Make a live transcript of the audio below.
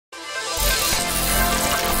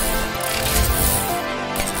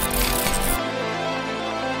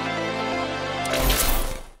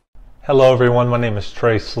Hello everyone, my name is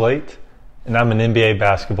Trey Slate and I'm an NBA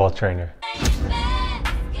basketball trainer.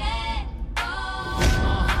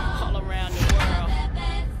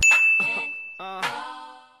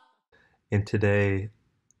 And today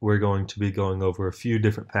we're going to be going over a few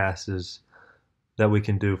different passes that we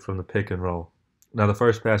can do from the pick and roll. Now the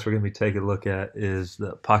first pass we're going to be taking a look at is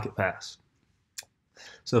the pocket pass.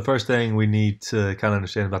 So the first thing we need to kind of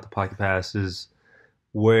understand about the pocket pass is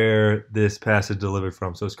where this pass is delivered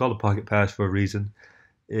from. So it's called a pocket pass for a reason.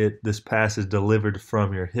 This pass is delivered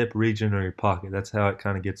from your hip region or your pocket. That's how it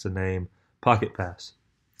kind of gets the name pocket pass.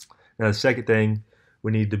 Now the second thing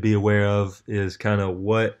we need to be aware of is kind of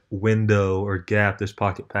what window or gap this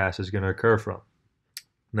pocket pass is going to occur from.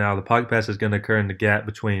 Now the pocket pass is going to occur in the gap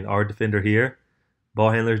between our defender here,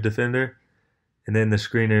 ball handler's defender, and then the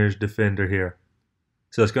screener's defender here.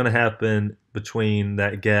 So it's going to happen between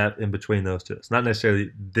that gap in between those two. It's not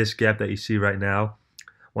necessarily this gap that you see right now.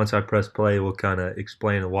 Once I press play, we'll kind of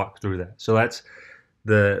explain and walk through that. So that's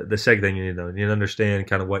the second thing you need to know. You need to understand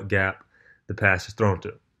kind of what gap the pass is thrown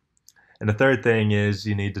to. And the third thing is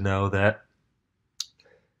you need to know that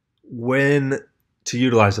when to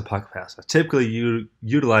utilize the pocket pass. Typically, you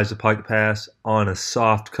utilize the pocket pass on a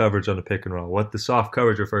soft coverage on the pick and roll. What the soft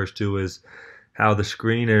coverage refers to is how the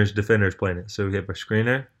screener's defender is playing it. So we have a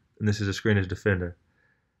screener, and this is a screener's defender.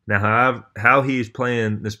 Now, how he's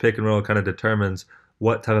playing this pick and roll kind of determines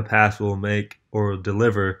what type of pass we'll make or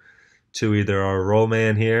deliver to either our roll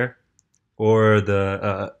man here or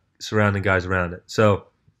the surrounding guys around it. So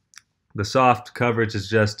the soft coverage is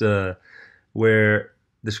just where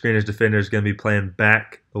the screener's defender is going to be playing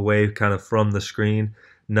back away kind of from the screen,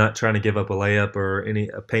 not trying to give up a layup or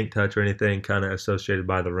a paint touch or anything kind of associated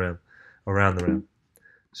by the rim, around the rim.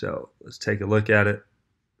 So let's take a look at it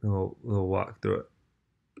and we'll walk through it.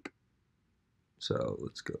 So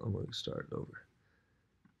let's go. I'm going to start over.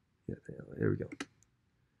 Yeah, here we go.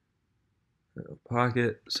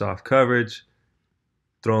 Pocket, soft coverage,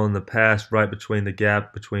 throwing the pass right between the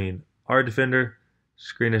gap between our defender,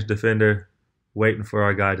 screener's defender, waiting for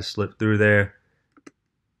our guy to slip through there,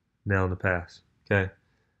 nailing the pass. Okay,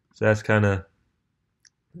 so that's kind of,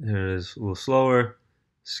 here it is, a little slower.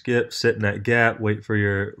 Skip, sit in that gap, wait for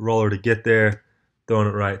your roller to get there, throwing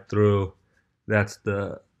it right through. That's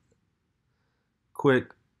the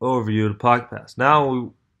quick overview of the pocket pass.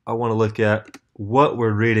 Now I want to look at what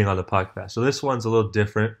we're reading on the pocket pass. So this one's a little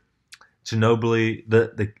different. Ginobili,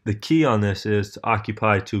 the key on this is to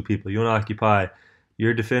occupy two people. You want to occupy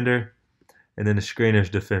your defender and then the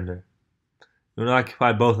screener's defender. You want to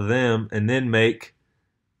occupy both of them and then make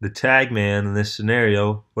the tag man in this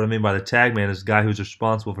scenario. What I mean by the tag man is the guy who's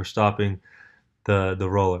responsible for stopping the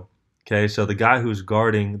roller. Okay, so the guy who's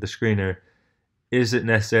guarding the screener isn't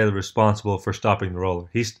necessarily responsible for stopping the roller.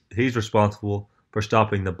 He's responsible for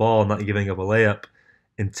stopping the ball, not giving up a layup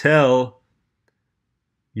until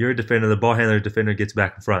your defender, the ball handler's defender, gets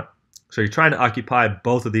back in front. So you're trying to occupy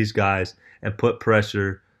both of these guys and put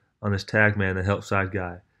pressure on this tag man, the help side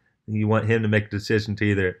guy. You want him to make the decision to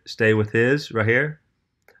either stay with his right here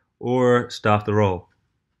or stop the roll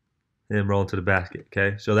and roll into the basket.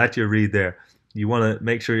 Okay, so that's your read there. You want to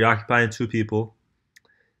make sure you're occupying two people,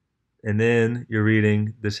 and then you're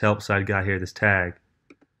reading this help side guy here, this tag.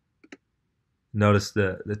 Notice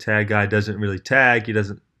the tag guy doesn't really tag. He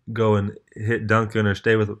doesn't go and hit Duncan or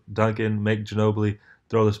stay with Duncan, make Ginobili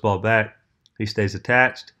throw this ball back. He stays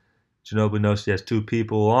attached. Ginobili knows he has two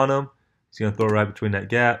people on him. He's going to throw it right between that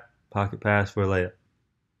gap. Pocket pass for a layup.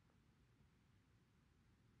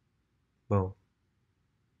 Boom.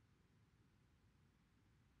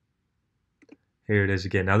 Here it is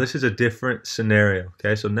again. Now this is a different scenario.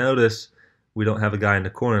 Okay, so notice we don't have a guy in the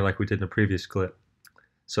corner like we did in the previous clip.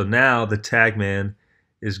 So now the tag man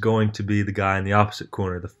is going to be the guy in the opposite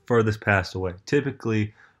corner, the furthest pass away.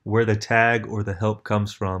 Typically, where the tag or the help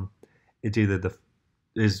comes from, it's either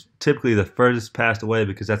is typically the furthest pass away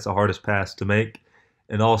because that's the hardest pass to make,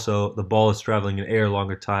 and also the ball is traveling in air a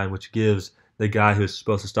longer time, which gives the guy who's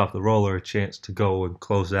supposed to stop the roller a chance to go and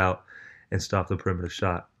close out and stop the perimeter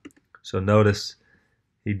shot. So notice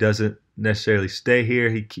he doesn't necessarily stay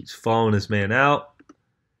here. He keeps following his man out.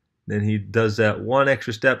 Then he does that one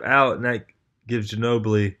extra step out, and that gives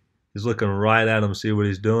Ginobili, he's looking right at him, see what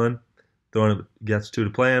he's doing. Throwing it, gets two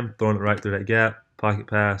to play him, throwing it right through that gap, pocket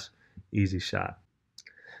pass, easy shot.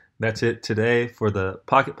 That's it today for the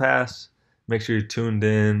pocket pass. Make sure you're tuned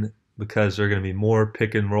in because there are going to be more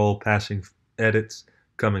pick and roll passing edits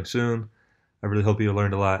coming soon. I really hope you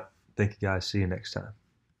learned a lot. Thank you guys. See you next time.